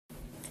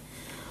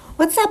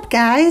What's up,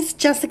 guys?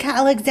 Jessica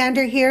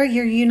Alexander here,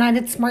 your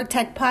United Smart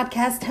Tech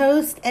podcast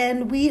host,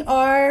 and we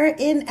are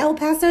in El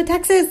Paso,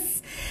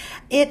 Texas.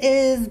 It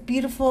is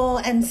beautiful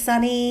and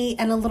sunny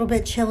and a little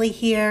bit chilly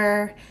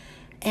here,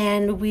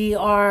 and we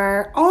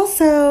are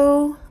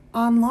also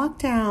on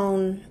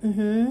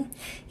lockdown.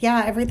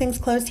 Yeah, everything's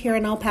closed here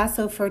in El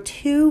Paso for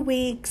 2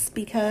 weeks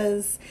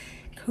because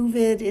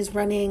COVID is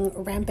running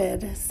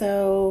rampant.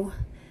 So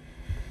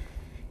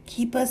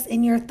keep us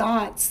in your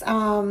thoughts.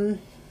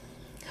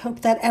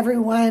 Hope that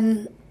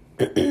everyone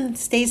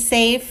stays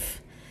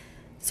safe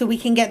so we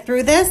can get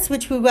through this,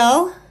 which we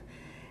will.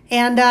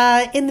 And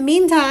in the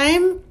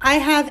meantime, I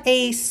have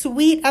a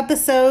sweet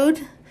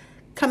episode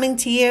coming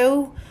to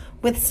you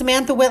with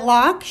Samantha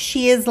Whitlock.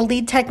 She is the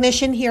lead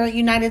technician here at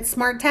United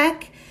Smart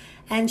Tech,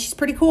 and she's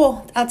pretty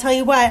cool. I'll tell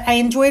you what, I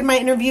enjoyed my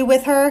interview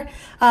with her.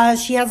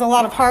 She has a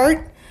lot of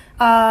heart.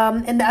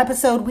 In the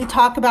episode, we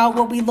talk about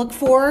what we look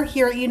for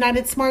here at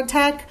United Smart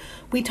Tech.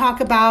 We talk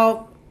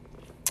about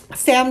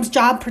Sam's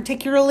job,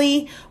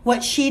 particularly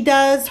what she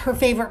does, her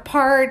favorite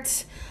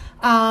part.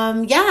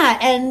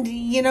 And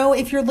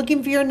if you're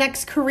looking for your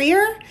next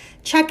career,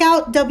 check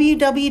out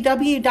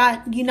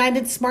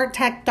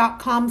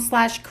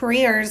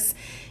www.unitedsmarttech.com/careers.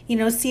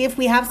 See if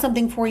we have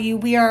something for you.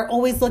 We are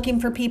always looking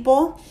for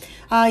people.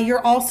 You're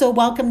also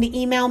welcome to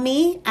email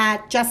me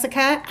at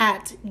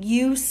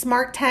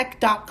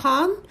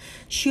jessica@usmarttech.com.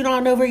 Shoot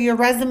on over your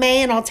resume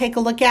and I'll take a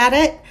look at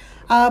it.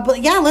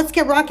 But yeah, let's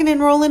get rocking and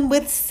rolling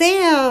with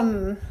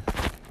Sam.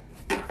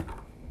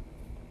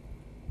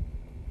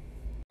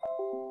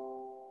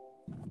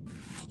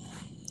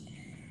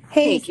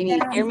 Hey, can you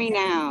hear me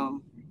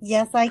now?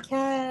 Yes, I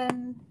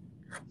can.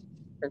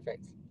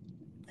 Perfect.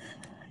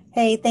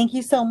 Hey, thank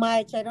you so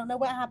much. I don't know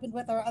what happened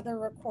with our other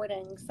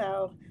recording,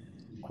 so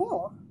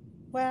cool.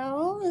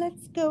 Well,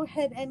 let's go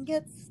ahead and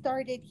get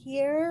started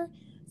here.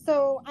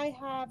 So I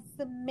have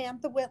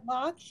Samantha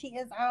Whitlock. She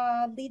is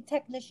a lead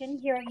technician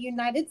here at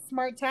United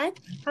Smart Tech.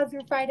 How's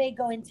your Friday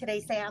going today,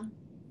 Sam?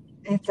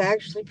 It's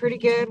actually pretty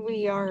good.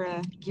 We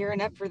are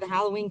gearing up for the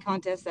Halloween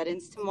contest that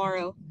ends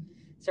tomorrow.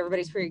 So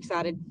everybody's pretty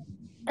excited.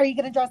 Are you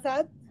going to dress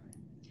up?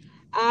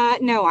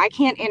 No, I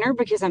can't enter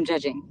because I'm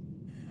judging.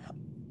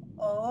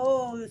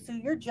 Oh, so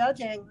you're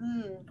judging.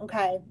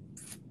 Okay.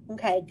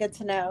 Okay, good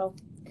to know.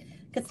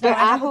 Good to But know.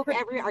 I hope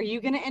are you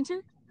going to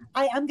enter?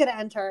 I am going to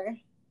enter.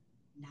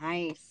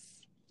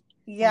 Nice.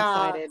 Yeah.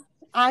 I'm excited.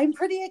 I'm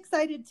pretty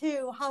excited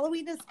too.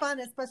 Halloween is fun,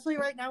 especially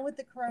right now with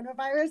the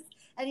coronavirus.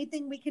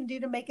 Anything we can do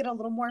to make it a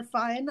little more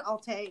fun, I'll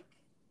take.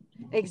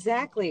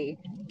 Exactly.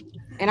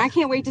 And I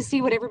can't wait to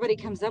see what everybody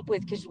comes up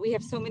with because we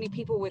have so many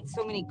people with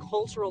so many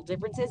cultural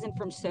differences and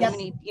from so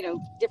many,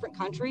 different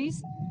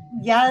countries.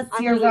 Yes,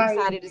 I'm you're really right.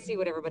 excited to see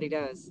what everybody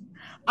does.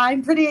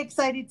 I'm pretty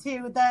excited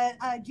too. The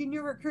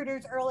junior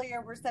recruiters earlier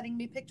were sending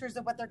me pictures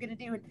of what they're going to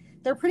do. And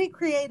they're pretty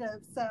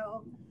creative,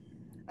 so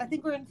I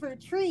think we're in for a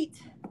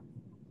treat.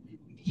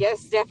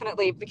 Yes,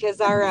 definitely, because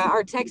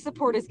our tech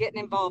support is getting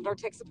involved. Our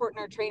tech support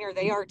and our trainer,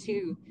 they are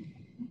too.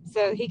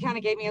 So he kind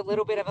of gave me a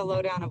little bit of a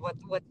lowdown of what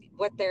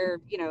they're,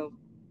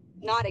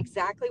 not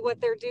exactly what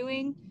they're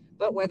doing,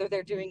 but whether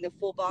they're doing the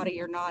full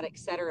body or not,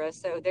 etc.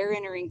 So they're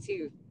entering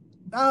too.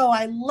 Oh,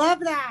 I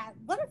love that.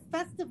 What a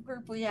festive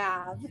group we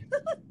have.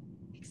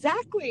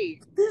 Exactly.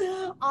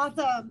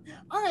 Awesome.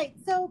 All right.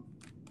 So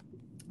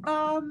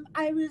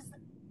I was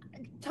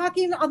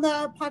talking on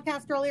the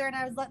podcast earlier and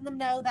I was letting them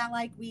know that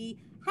we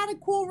had a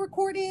cool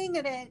recording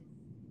and it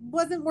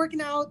wasn't working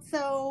out.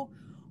 So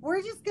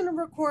we're just going to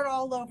record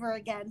all over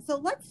again. So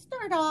let's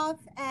start off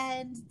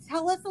and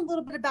tell us a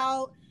little bit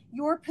about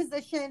your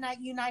position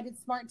at United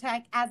Smart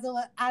Tech as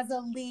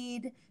a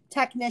lead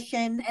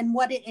technician and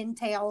what it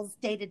entails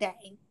day to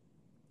day.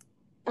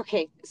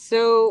 Okay,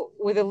 so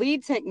with a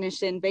lead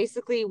technician,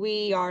 basically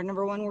we are,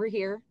 number one, we're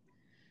here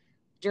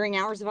during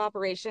hours of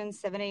operation,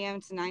 7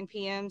 a.m. to 9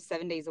 p.m.,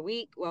 7 days a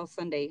week. Well,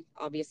 Sunday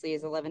obviously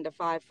is 11 to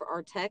 5 for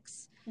our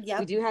techs. Yep.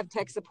 We do have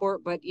tech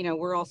support, but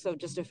we're also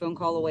just a phone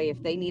call away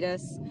if they need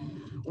us.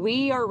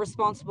 We are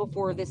responsible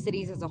for the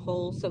cities as a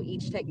whole, so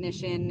each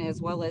technician,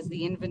 as well as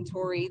the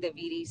inventory, the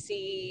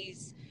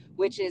VDCs,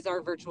 which is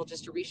our virtual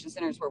distribution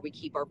centers where we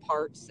keep our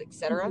parts,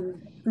 etc.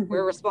 Mm-hmm.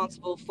 We're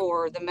responsible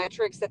for the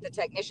metrics that the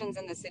technicians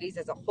in the cities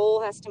as a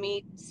whole has to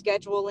meet,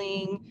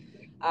 scheduling,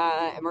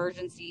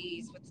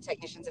 emergencies with the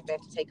technicians if they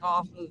have to take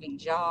off, moving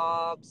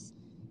jobs.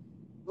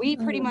 We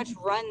pretty much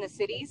run the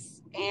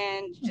cities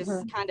and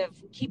just kind of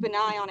keep an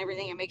eye on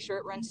everything and make sure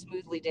it runs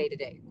smoothly day to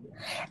day.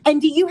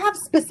 And do you have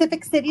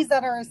specific cities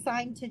that are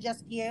assigned to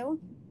just you?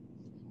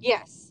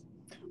 Yes.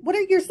 What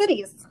are your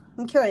cities?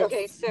 I'm curious.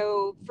 Okay,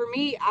 so for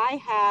me,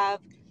 I have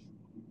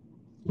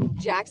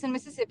Jackson,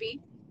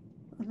 Mississippi,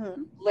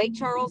 Lake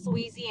Charles,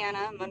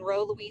 Louisiana,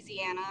 Monroe,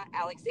 Louisiana,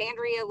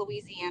 Alexandria,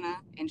 Louisiana,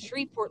 and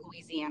Shreveport,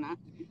 Louisiana,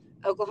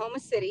 Oklahoma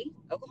City,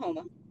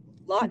 Oklahoma,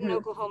 Lawton,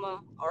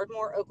 Oklahoma,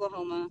 Ardmore,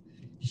 Oklahoma,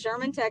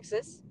 Sherman,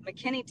 Texas,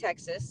 McKinney,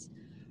 Texas,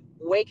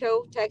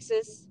 Waco,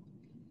 Texas,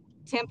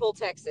 Temple,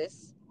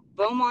 Texas,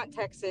 Beaumont,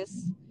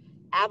 Texas,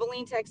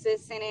 Abilene,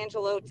 Texas, San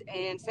Angelo,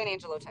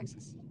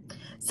 Texas.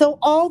 So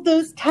all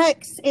those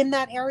techs in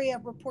that area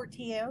report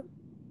to you?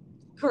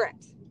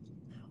 Correct.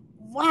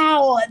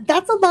 Wow,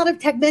 that's a lot of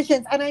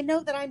technicians. And I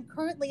know that I'm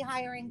currently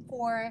hiring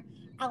for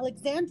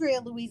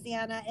Alexandria,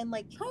 Louisiana, and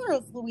Lake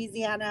Charles,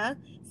 Louisiana.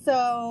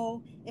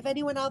 So if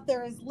anyone out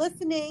there is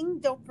listening,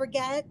 don't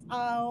forget,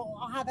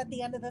 I'll have at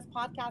the end of this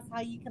podcast how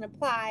you can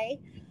apply.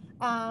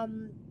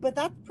 But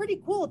that's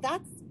pretty cool.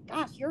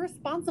 Gosh, you're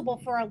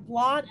responsible for a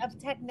lot of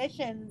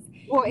technicians.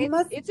 Well, You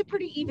must, it's a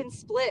pretty even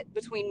split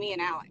between me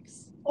and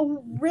Alex.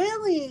 oh,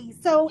 really?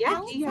 So Yeah,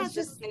 Alex he has has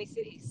just this, as many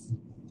cities.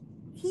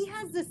 he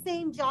has the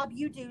same job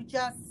you do,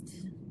 just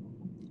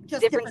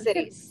Different different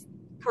cities.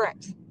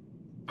 Correct.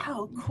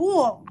 Oh,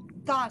 cool.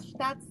 Gosh,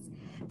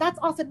 that's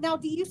awesome. Now,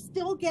 do you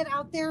still get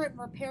out there and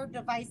repair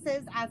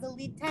devices as a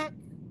lead tech?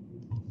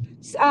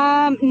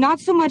 Not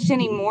so much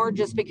anymore,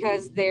 just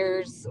because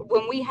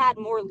when we had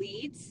more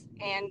leads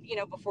and,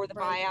 before the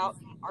Right. buyout,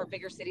 our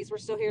bigger cities were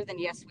still here, then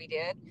yes, we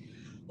did.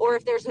 Or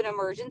if there's an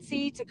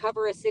emergency to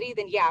cover a city,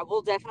 then yeah,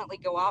 we'll definitely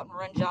go out and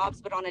run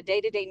jobs. But on a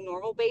day-to-day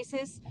normal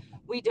basis,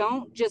 we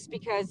don't, just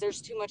because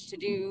there's too much to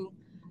do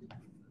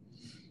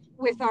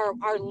with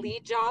our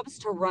lead jobs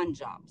to run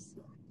jobs.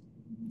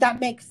 That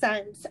makes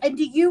sense. And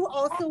do you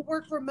also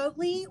work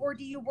remotely, or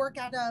do you work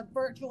at a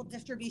virtual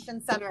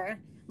distribution center?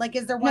 Like,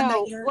 is there one that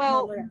No, you're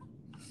well,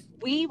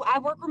 normally at? I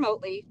work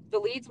remotely. The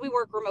leads, we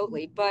work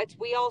remotely, but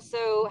we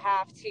also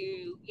have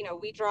to,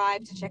 we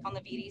drive to check on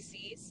the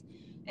VDCs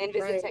and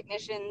visit Right.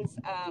 technicians.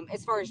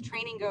 As far as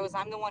training goes,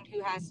 I'm the one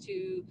who has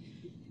to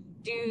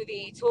do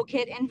the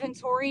toolkit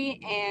inventory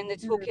and the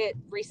toolkit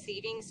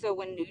receiving. So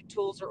when new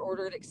tools are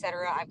ordered,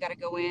 etc., I've got to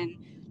go in,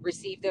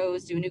 receive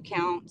those, do a new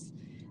count.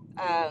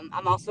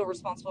 I'm also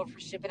responsible for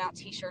shipping out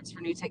T-shirts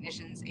for new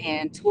technicians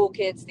and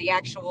toolkits. The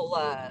actual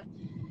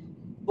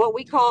what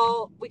we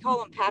call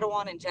them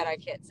Padawan and Jedi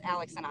kits,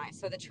 Alex and I.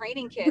 So the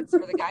training kits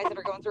for the guys that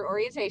are going through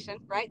orientation,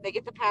 right? They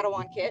get the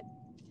Padawan kit,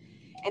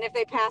 and if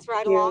they pass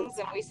ride-alongs,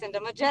 then we send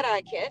them a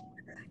Jedi kit.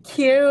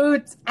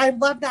 Cute. I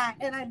love that,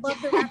 and I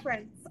love the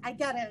reference. I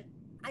get it.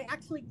 I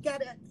actually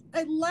get it.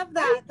 I love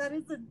that. That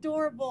is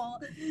adorable.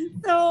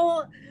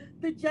 So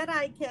the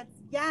Jedi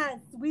kits, yes,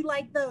 we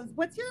like those.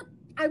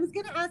 I was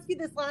going to ask you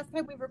this last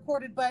time we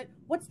recorded, but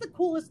what's the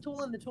coolest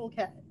tool in the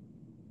toolkit?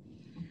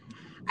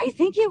 I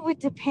think it would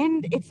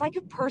depend. It's like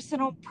a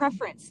personal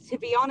preference, to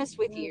be honest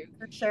with you.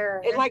 For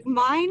sure. Like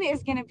mine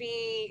is going to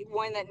be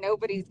one that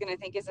nobody's going to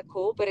think is a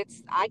cool, but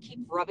I keep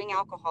rubbing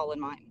alcohol in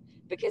mine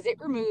because it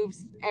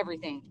removes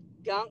everything.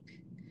 Gunk,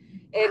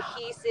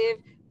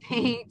 adhesive,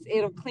 paint.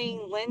 It'll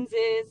clean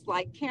lenses,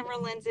 like camera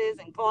lenses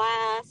and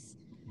glass.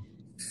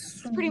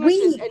 It's pretty much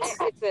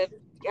it's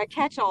a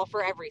catch-all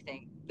for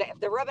everything.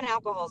 The rubbing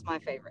alcohol is my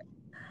favorite.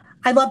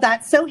 I love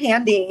that. So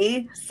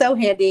handy. So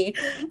handy.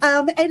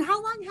 And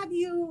how long have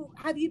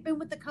you been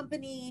with the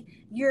company,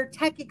 your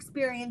tech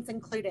experience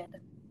included?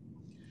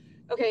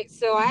 Okay,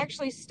 so I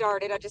actually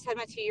started, I just had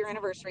my 2-year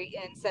anniversary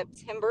in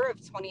September of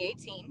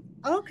 2018.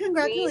 Oh,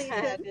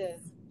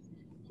 congratulations.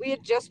 We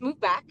had just moved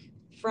back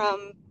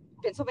from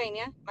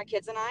Pennsylvania, my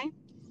kids and I.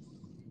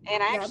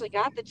 And I actually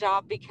got the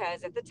job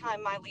because at the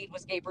time my lead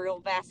was Gabriel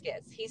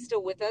Vasquez. He's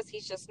still with us.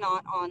 He's just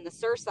not on the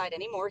SIR side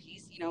anymore.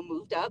 He's,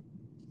 moved up.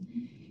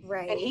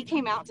 Right. And he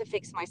came out to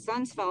fix my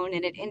son's phone,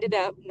 and it ended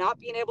up not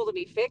being able to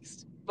be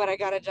fixed, but I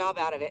got a job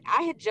out of it.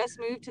 I had just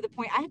moved to the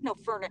point I had no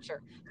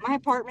furniture. My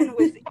apartment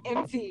was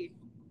empty.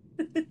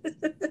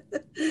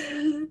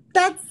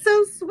 That's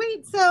so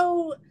sweet.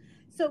 So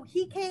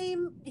he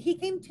came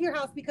to your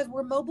house because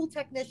we're mobile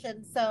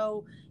technicians.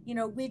 So,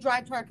 we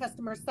drive to our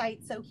customer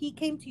site. So he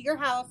came to your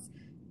house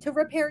to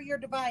repair your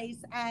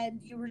device, and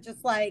you were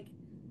just like,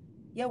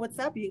 yo, what's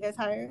up? You guys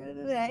hired?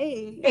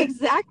 Hey.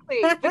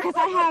 Exactly. Because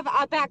I have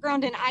a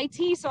background in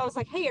IT. So I was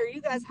like, hey, are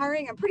you guys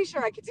hiring? I'm pretty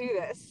sure I could do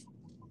this.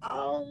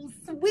 Oh,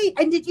 sweet.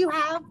 And did you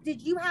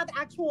have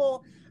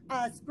actual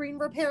screen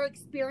repair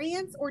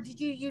experience, or did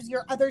you use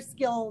your other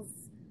skills?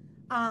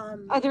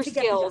 Other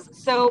skills.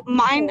 So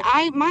mine,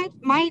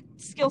 my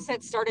skill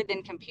set started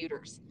in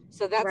computers.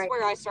 So that's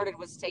where I started,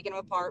 was taking them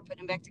apart,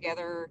 putting them back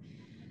together,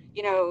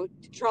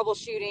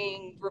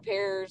 troubleshooting,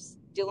 repairs,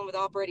 dealing with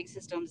operating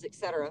systems,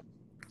 etc.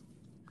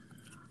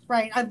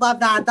 Right. I love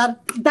that.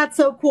 That's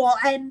so cool.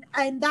 And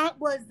that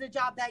was the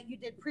job that you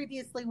did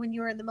previously when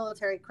you were in the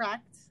military,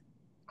 correct?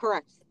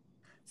 Correct.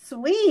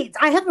 Sweet.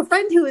 I have a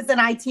friend who is in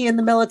IT in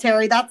the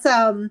military. That's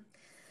a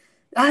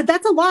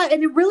lot.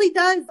 And it really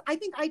does. I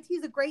think IT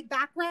is a great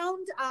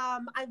background.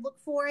 I look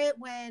for it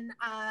when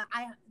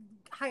I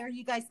hire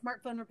you guys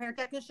smartphone repair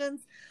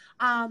technicians.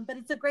 But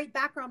it's a great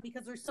background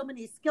because there's so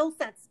many skill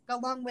sets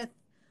along with,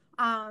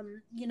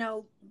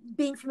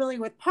 being familiar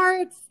with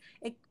parts,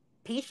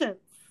 patience.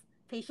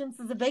 Patience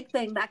is a big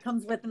thing that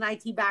comes with an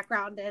IT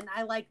background, and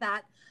I like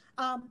that.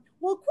 Well,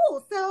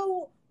 cool.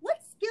 So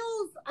what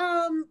skills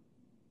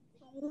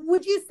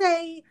would you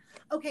say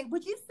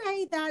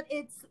that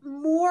it's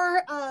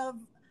more of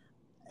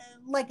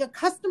like a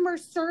customer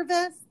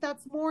service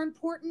that's more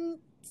important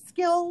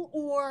skill,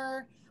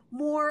 or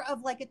more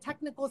of like a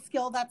technical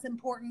skill that's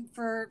important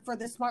for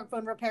the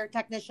smartphone repair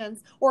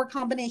technicians, or a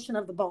combination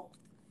of the both?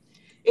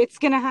 It's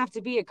going to have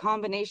to be a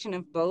combination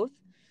of both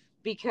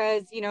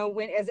because,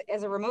 when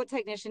as a remote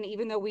technician,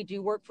 even though we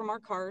do work from our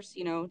cars,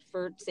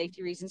 for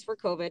safety reasons for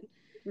COVID,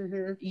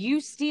 Mm-hmm.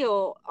 you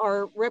still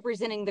are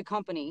representing the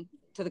company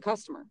to the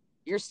customer.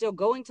 You're still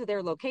going to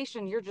their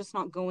location. You're just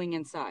not going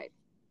inside.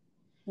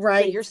 So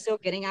Right. you're still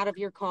getting out of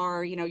your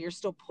car, you're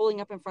still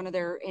pulling up in front of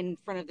their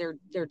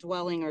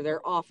dwelling or their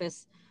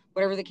office,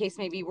 whatever the case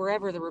may be,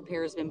 wherever the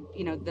repair has been,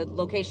 the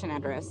location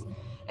address,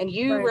 and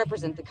you Right.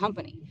 represent the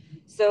company.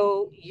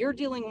 So you're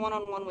dealing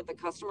one-on-one with the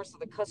customer, so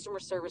the customer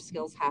service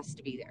skills has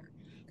to be there.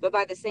 But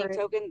by the same Right.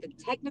 token, the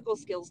technical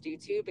skills do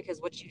too, because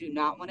what you do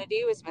not want to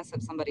do is mess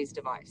up somebody's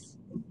device.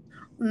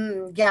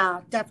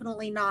 Yeah,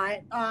 definitely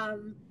not.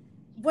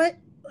 What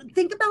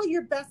think about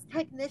your best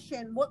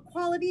technician? What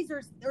qualities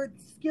or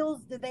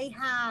skills do they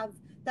have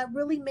that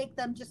really make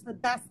them just the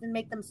best and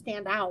make them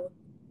stand out?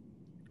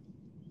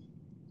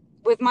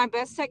 With my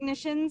best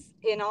technicians,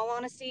 in all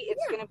honesty,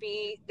 it's Yeah. going to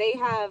be they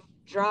have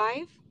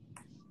drive,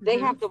 they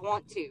Mm-hmm. have to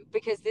want to,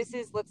 because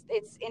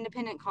it's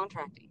independent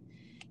contracting,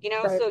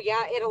 Right. so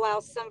yeah, it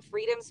allows some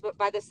freedoms, but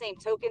by the same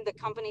token, the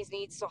company's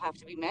needs still have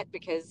to be met,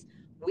 because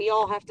we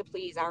all have to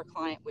please our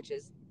client, which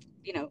is,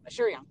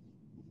 Assurion.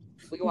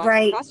 We go after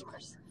Right.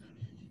 customers.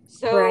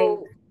 Right.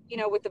 So,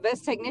 with the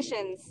best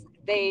technicians,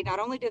 they not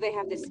only do they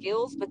have the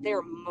skills, but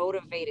they're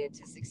motivated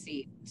to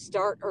succeed.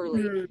 Start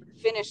early, Mm,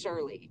 finish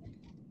early,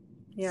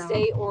 yeah.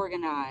 stay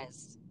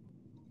organized.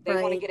 They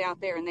want to Right. get out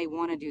there and they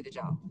want to do the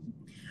job.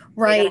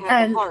 They got to Right. have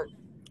the And heart.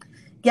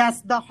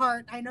 yes, the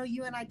heart. I know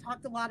you and I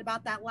talked a lot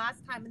about that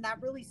last time, and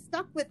that really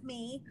stuck with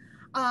me.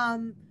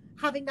 Um,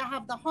 Having to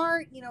have the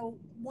heart,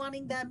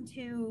 wanting them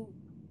to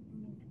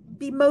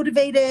be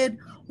motivated,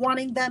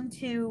 wanting them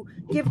to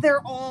give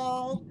their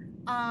all,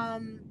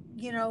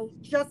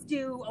 just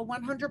do a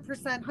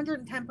 100%,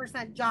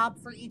 110% job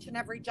for each and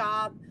every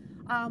job.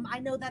 I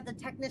know that the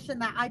technician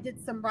that I did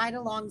some ride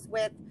alongs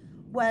with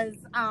was,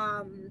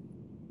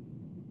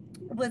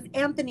 was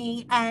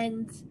Anthony,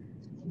 and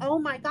oh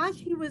my gosh,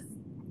 he was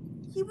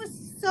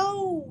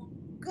so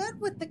good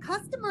with the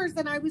customers,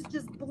 and I was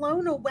just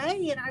blown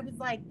away, and I was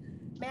like,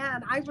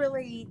 man, I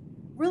really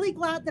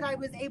glad that I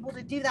was able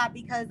to do that,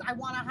 because I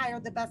want to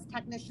hire the best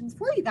technicians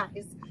for you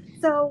guys.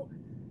 So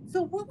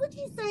what would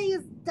you say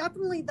is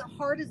definitely the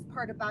hardest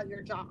part about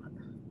your job?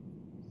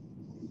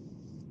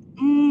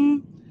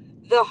 Mm,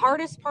 the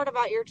hardest part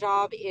about your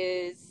job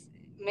is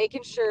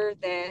making sure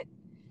that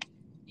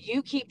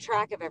you keep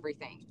track of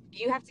everything.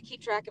 You have to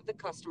keep track of the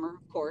customer,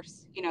 of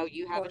course. You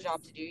Of have a course.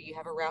 job to do, you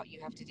have a route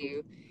you have to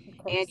do, Of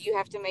and course. you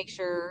have to make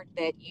sure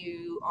that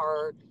you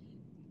are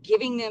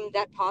giving them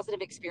that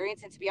positive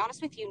experience. And to be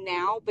honest with you,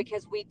 now,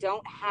 because we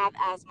don't have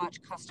as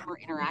much customer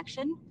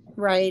interaction,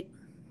 Right.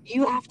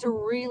 you have to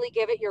really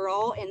give it your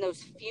all in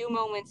those few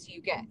moments you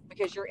get,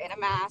 because you're in a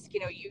mask, you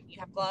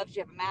have gloves,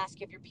 you have a mask,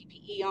 you have your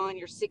PPE on,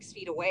 you're 6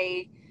 feet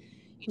away,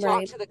 you talk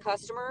Right. to the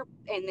customer,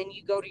 and then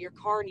you go to your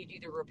car and you do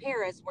the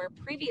repairs, where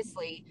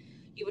previously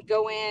you would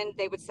go in,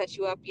 they would set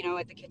you up,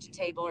 at the kitchen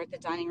table or at the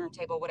dining room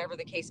table, whatever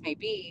the case may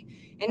be,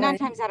 and nine Right.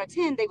 times out of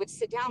 10, they would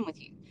sit down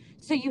with you.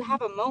 So you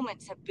have a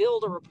moment to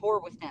build a rapport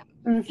with them,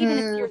 even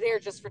if Mm-hmm. you're there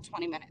just for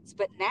 20 minutes.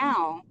 But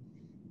now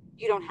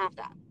you don't have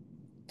that.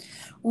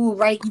 Ooh,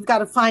 right. You've got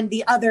to find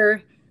the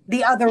other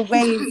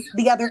ways,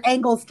 the other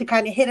angles to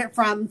kind of hit it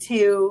from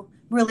to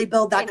really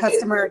build that And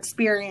customer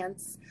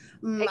experience.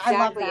 I love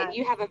exactly. And that.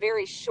 you have a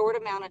very short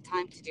amount of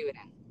time to do it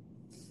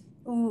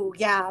in. Ooh,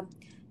 yeah.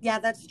 Yeah,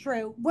 that's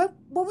true. What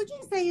would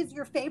you say is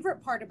your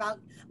favorite part about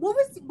what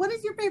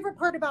is your favorite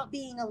part about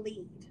being a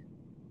lead?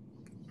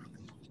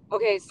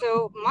 Okay,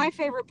 so my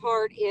favorite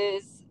part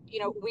is,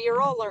 we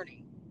are all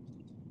learning,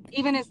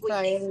 even as leads.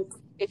 Right.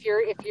 If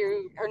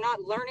you are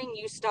not learning,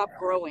 you stop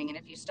growing, and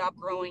if you stop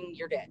growing,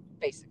 you're dead,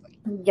 basically.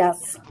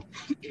 Yes.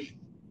 Yes.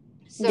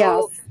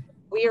 So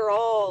we are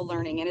all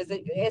learning, and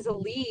as a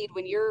lead,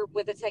 when you're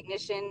with a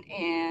technician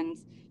and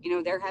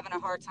they're having a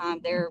hard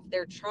time, they're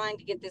trying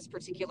to get this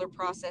particular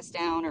process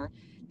down or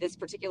this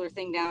particular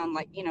thing down,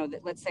 like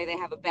let's say they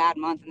have a bad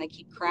month and they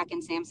keep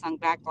cracking Samsung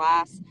back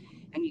glass,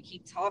 and you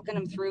keep talking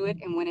them through it,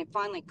 and when it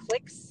finally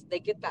clicks, they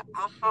get that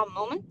aha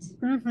moment.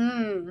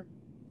 Mm-hmm.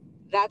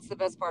 That's the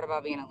best part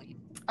about being a lead.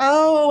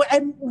 Oh,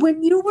 and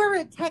when you were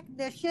a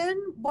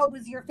technician, what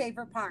was your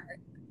favorite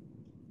part?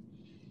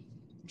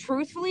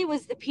 Truthfully,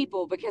 was the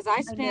people, because I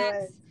I knew spent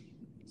it.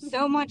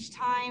 so much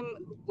time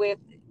with,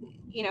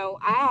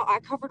 I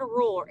covered a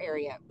rural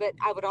area, but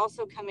I would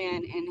also come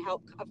in and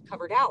help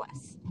cover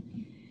Dallas.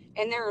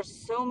 And there are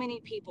so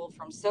many people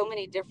from so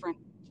many different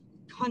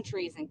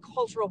countries and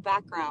cultural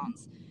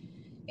backgrounds.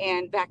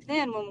 And back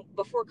then,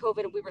 before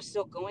COVID, and we were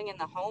still going in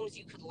the homes,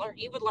 you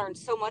would learn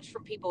so much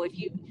from people if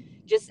you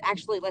just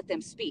actually let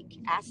them speak,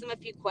 ask them a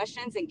few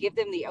questions and give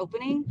them the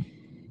opening.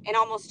 And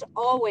almost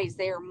always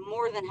they are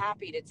more than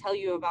happy to tell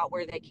you about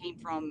where they came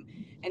from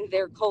and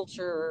their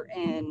culture.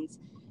 And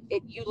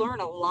you learn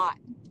a lot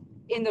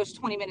in those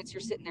 20 minutes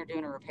you're sitting there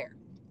doing a repair.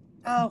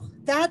 Oh,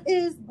 that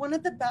is one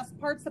of the best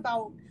parts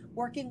about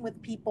working with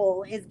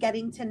people is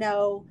getting to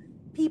know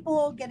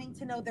people, getting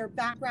to know their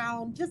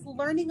background, just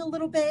learning a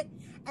little bit.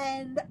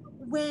 And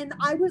when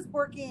I was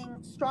working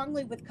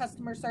strongly with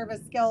customer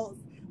service skills,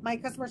 my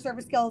customer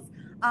service skills,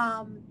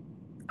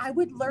 I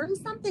would learn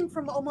something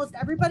from almost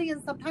everybody,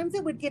 and sometimes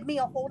it would give me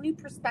a whole new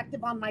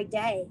perspective on my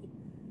day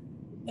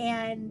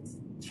and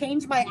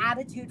change my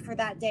attitude for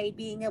that day,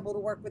 being able to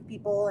work with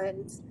people.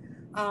 And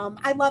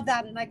I love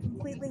that, and I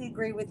completely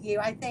agree with you.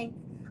 I think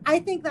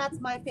that's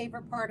my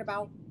favorite part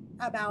about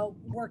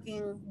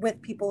working with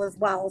people as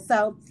well.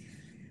 So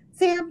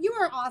Sam, you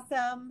are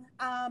awesome.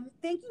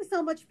 Thank you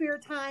so much for your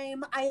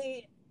time.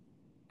 I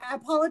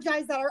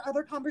apologize that our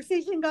other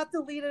conversation got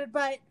deleted,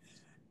 but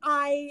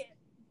I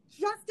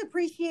just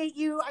appreciate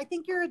you. I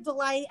think you're a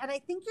delight, and I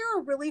think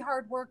you're a really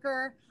hard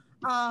worker.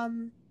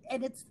 And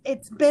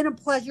it's been a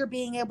pleasure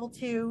being able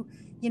to,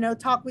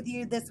 talk with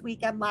you this week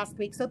and last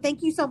week. So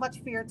thank you so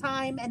much for your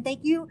time, and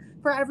thank you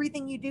for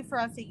everything you do for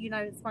us at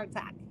United Smart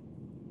Tech.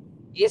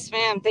 Yes,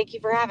 ma'am. Thank you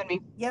for having me.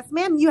 Yes,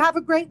 ma'am. You have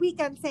a great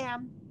weekend,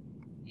 Sam.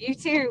 You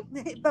too.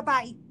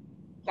 Bye-bye.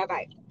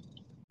 Bye-bye.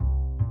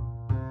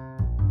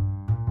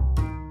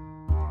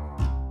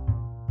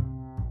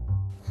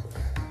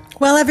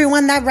 Well,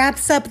 everyone, that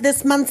wraps up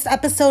this month's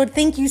episode.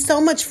 Thank you so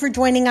much for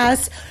joining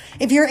us.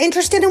 If you're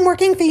interested in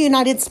working for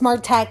United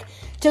Smart Tech,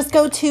 just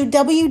go to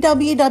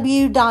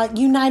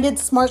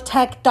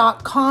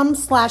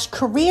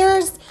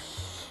www.unitedsmarttech.com/careers.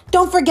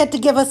 Don't forget to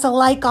give us a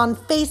like on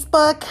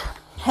Facebook.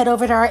 Head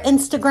over to our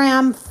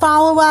Instagram,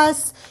 follow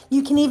us.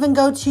 You can even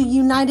go to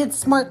United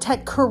Smart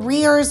Tech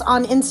Careers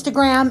on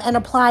Instagram and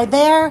apply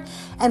there.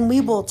 And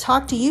we will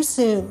talk to you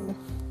soon.